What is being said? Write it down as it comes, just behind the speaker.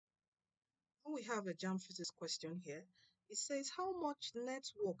We have a JAMB physics question here. It says how much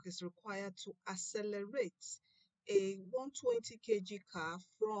network is required to accelerate a 120 kg car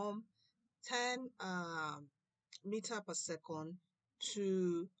from 10 meter per second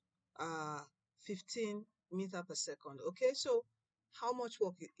to 15 meter per second. Okay, so how much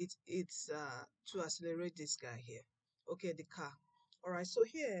work it's to accelerate this guy here? Okay, the car. All right, so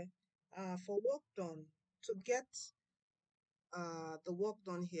here for work done, to get the work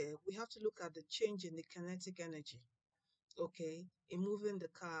done here, we have to look at the change in the kinetic energy, okay, in moving the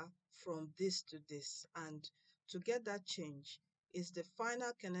car from this to this. And to get that change is the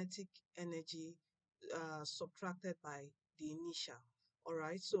final kinetic energy subtracted by the initial. All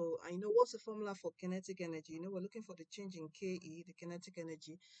right, so I know what's the formula for kinetic energy. We're looking for the change in KE, the kinetic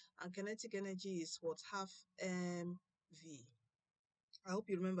energy, and kinetic energy is what, half mv. I hope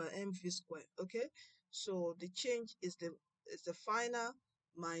you remember mv squared. Okay, so the change is the final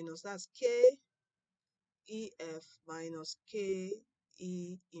minus, that's k ef minus ke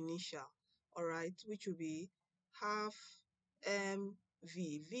initial, all right, which will be half mv.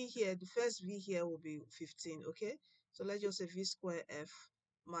 V here, the first v here will be 15. Okay, so let's just say v square f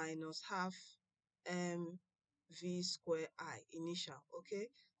minus half mv square I initial. Okay,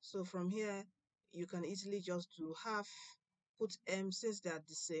 so from here you can easily just do half, put m, since they are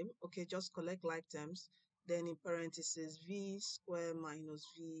the same. Okay, just collect like terms, then in parentheses v square minus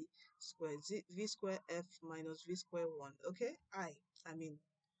v square, v square f minus v square 1. Okay, I mean,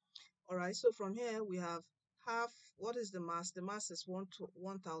 all right, so from here we have half, what is the mass? The mass is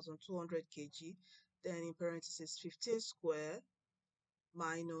 1200 kg, then in parentheses 15 square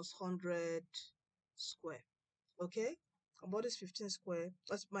minus 100 square. Okay, and what is 15 square?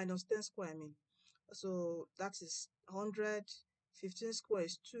 That's minus 10 square, I mean. So that is 100. 15 square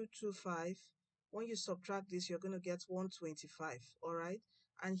is 225. When you subtract this, you're going to get 125. All right,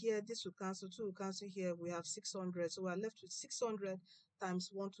 and here this will cancel, 2 will cancel here, we have 600, so we're left with 600 times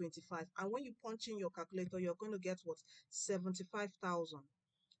 125. And when you punch in your calculator, you're going to get what? 75,000.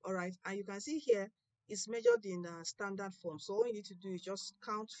 All right, and you can see here it's measured in standard form. So all you need to do is just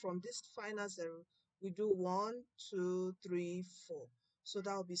count from this final zero. We do 1, 2, 3, 4. So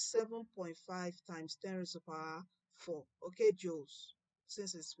that will be 7.5 times 10 raised to the power 4. Okay, joules,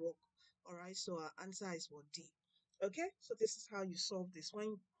 since it's work. All right, so our answer is what? D. Okay, so this is how you solve this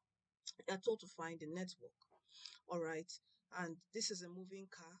when you're told to find the network. All right, and this is a moving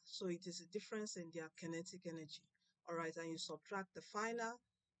car, so it is a difference in their kinetic energy. All right, and you subtract the final,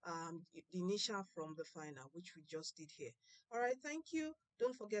 the initial from the final, which we just did here. All right, thank you.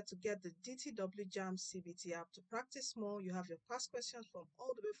 Don't forget to get the DTW JAMB CBT app to practice more. You have your past questions from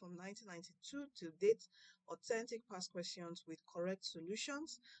all the way from 1992 to date, authentic past questions with correct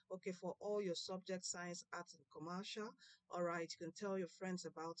solutions. Okay, for all your subject, science, arts, and commercial. All right, you can tell your friends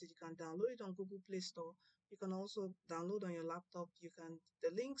about it. You can download it on Google Play Store. You can also download on your laptop.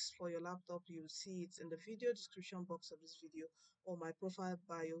 The links for your laptop, you see it in the video description box of this video or my profile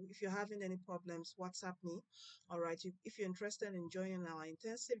bio. If you're having any problems, WhatsApp me. All right, if you're interested in joining our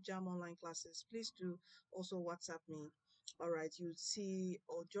intensive JAMB online classes, please do also WhatsApp me. All right, you see,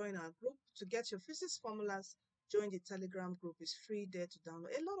 or join our group to get your physics formulas. Join the Telegram group. It's free there to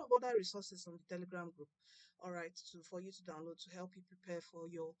download. A lot of other resources on the Telegram group. All right, for you to download to help you prepare for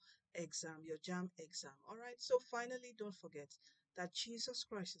your exam, your JAMB exam. All right, so finally, don't forget that Jesus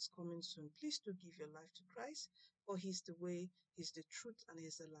Christ is coming soon. Please do give your life to Christ, for He's the way, He's the truth, and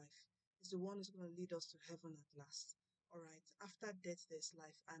He's the life. He's the one who's going to lead us to heaven at last. All right, after death, there's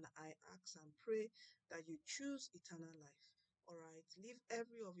life, and I ask and pray that you choose eternal life. All right, leave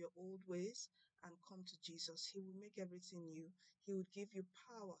every of your old ways and come to Jesus. He will make everything new. He will give you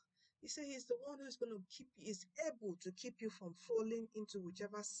power. He said he's the one who's going to keep you, is able to keep you from falling into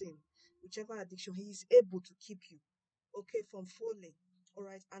whichever sin, whichever addiction. He is able to keep you, okay, from falling, all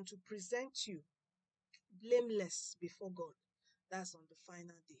right, and to present you blameless before God. That's on the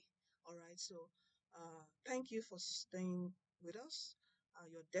final day, all right. So thank you for staying with us.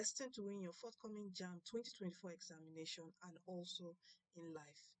 You're destined to win your forthcoming JAMB 2024 examination and also in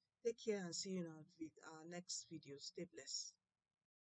life. Take care and see you in our next video. Stay blessed.